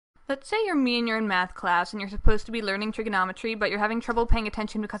Let's say you're me and you're in math class and you're supposed to be learning trigonometry, but you're having trouble paying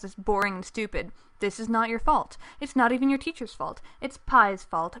attention because it's boring and stupid. This is not your fault. It's not even your teacher's fault. It's pi's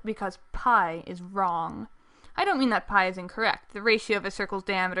fault because pi is wrong. I don't mean that pi is incorrect. The ratio of a circle's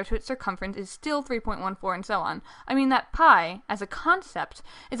diameter to its circumference is still 3.14 and so on. I mean that pi, as a concept,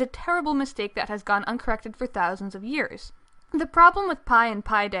 is a terrible mistake that has gone uncorrected for thousands of years. The problem with pi and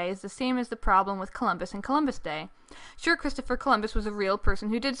Pi Day is the same as the problem with Columbus and Columbus Day. Sure, Christopher Columbus was a real person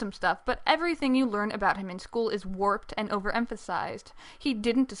who did some stuff, but everything you learn about him in school is warped and overemphasized. He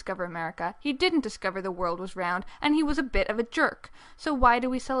didn't discover America, he didn't discover the world was round, and he was a bit of a jerk. So why do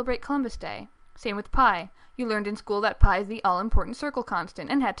we celebrate Columbus Day? Same with pi. You learned in school that pi is the all-important circle constant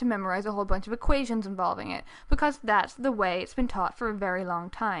and had to memorize a whole bunch of equations involving it, because that's the way it's been taught for a very long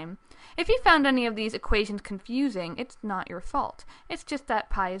time. If you found any of these equations confusing, it's not your fault. It's just that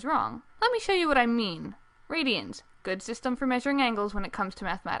pi is wrong. Let me show you what I mean. Radians. Good system for measuring angles when it comes to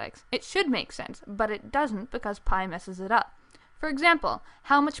mathematics. It should make sense, but it doesn't because pi messes it up. For example,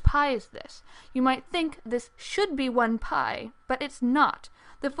 how much pi is this? You might think this should be 1 pi, but it's not.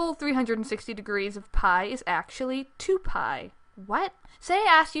 The full 360 degrees of pi is actually 2 pi. What? Say I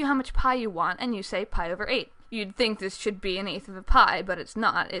ask you how much pi you want, and you say pi over 8. You'd think this should be 1/8 of a pi, but it's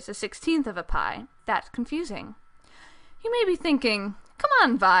not. It's 1/16 of a pi. That's confusing. You may be thinking, come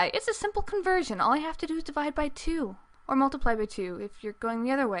on, Vi, it's a simple conversion. All I have to do is divide by 2. Or multiply by 2 if you're going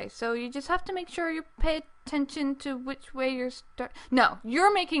the other way. So you just have to make sure you pay attention to which way you're No,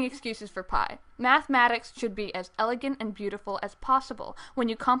 you're making excuses for pi. Mathematics should be as elegant and beautiful as possible. When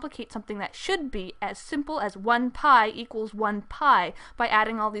you complicate something that should be as simple as 1 pi equals 1 pi by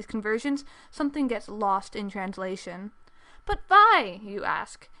adding all these conversions, something gets lost in translation. But Vi, you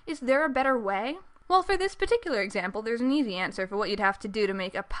ask, is there a better way? Well, for this particular example, there's an easy answer for what you'd have to do to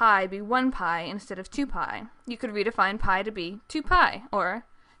make a pi be 1 pi instead of 2 pi. You could redefine pi to be 2 pi, or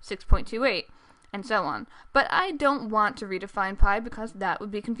 6.28, and so on. But I don't want to redefine pi because that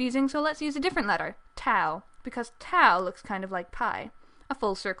would be confusing, so let's use a different letter, tau, because tau looks kind of like pi. A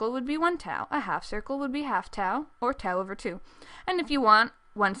full circle would be 1 tau, a half circle would be half tau, or tau over 2. And if you want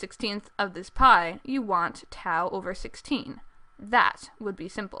 1/16 of this pi, you want tau over 16. That would be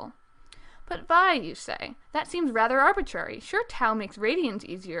simple. But Vi, you say, that seems rather arbitrary. Sure, tau makes radians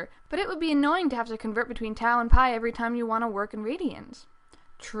easier, but it would be annoying to have to convert between tau and pi every time you want to work in radians.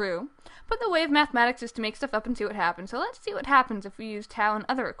 True, but the way of mathematics is to make stuff up and see what happens, so let's see what happens if we use tau in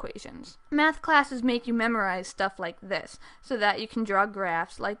other equations. Math classes make you memorize stuff like this, so that you can draw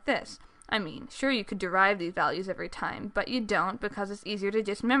graphs like this. I mean, sure you could derive these values every time, but you don't because it's easier to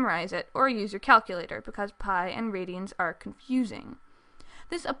just memorize it, or use your calculator, because pi and radians are confusing.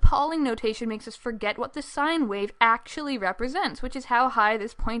 This appalling notation makes us forget what the sine wave actually represents, which is how high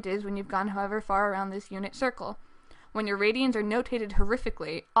this point is when you've gone however far around this unit circle. When your radians are notated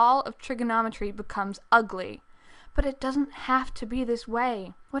horrifically, all of trigonometry becomes ugly. But it doesn't have to be this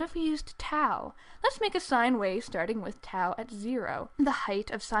way. What if we used tau? Let's make a sine wave starting with tau at 0. The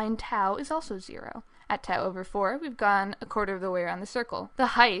height of sine tau is also 0. At tau over 4, we've gone a quarter of the way around the circle.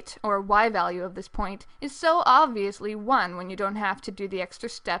 The height, or y value of this point, is so obviously 1 when you don't have to do the extra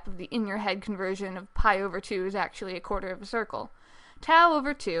step of the in-your-head conversion of pi over 2 is actually a quarter of a circle. Tau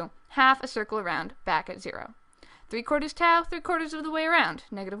over 2, half a circle around, back at 0. 3/4 tau, 3/4 of the way around,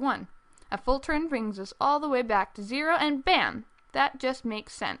 -1. A full turn brings us all the way back to 0, and bam! That just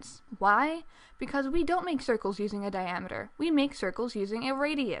makes sense. Why? Because we don't make circles using a diameter. We make circles using a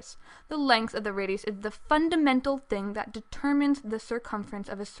radius. The length of the radius is the fundamental thing that determines the circumference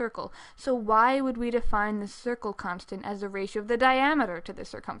of a circle. So why would we define the circle constant as the ratio of the diameter to the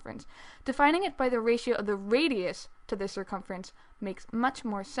circumference? Defining it by the ratio of the radius to the circumference makes much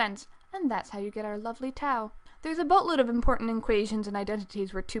more sense, and that's how you get our lovely tau. There's a boatload of important equations and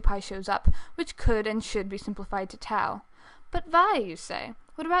identities where 2 pi shows up, which could and should be simplified to tau. But Vi, you say,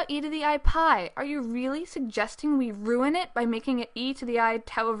 what about e to the I pi? Are you really suggesting we ruin it by making it e to the I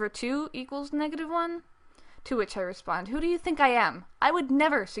tau over 2 equals -1? To which I respond, who do you think I am? I would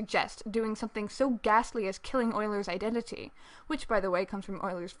never suggest doing something so ghastly as killing Euler's identity, which, by the way, comes from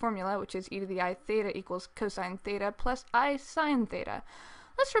Euler's formula, which is e to the I theta equals cosine theta plus I sine theta.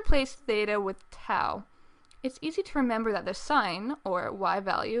 Let's replace theta with tau. It's easy to remember that the sine, or y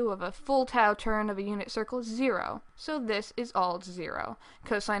value, of a full tau turn of a unit circle is 0, so this is all 0.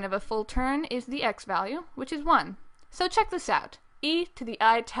 Cosine of a full turn is the x value, which is 1. So check this out. E to the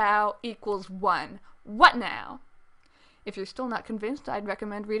I tau equals 1. What now? If you're still not convinced, I'd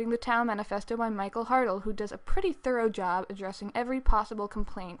recommend reading the Tau Manifesto by Michael Hartle, who does a pretty thorough job addressing every possible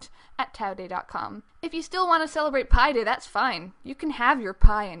complaint at tauday.com. If you still want to celebrate Pi Day, that's fine. You can have your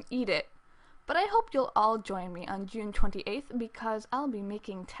pie and eat it. But I hope you'll all join me on June 28th because I'll be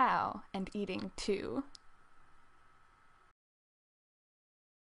making tau and eating too.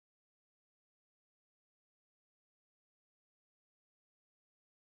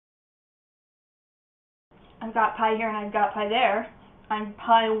 I've got pie here and I've got pie there. I'm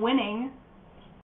pie winning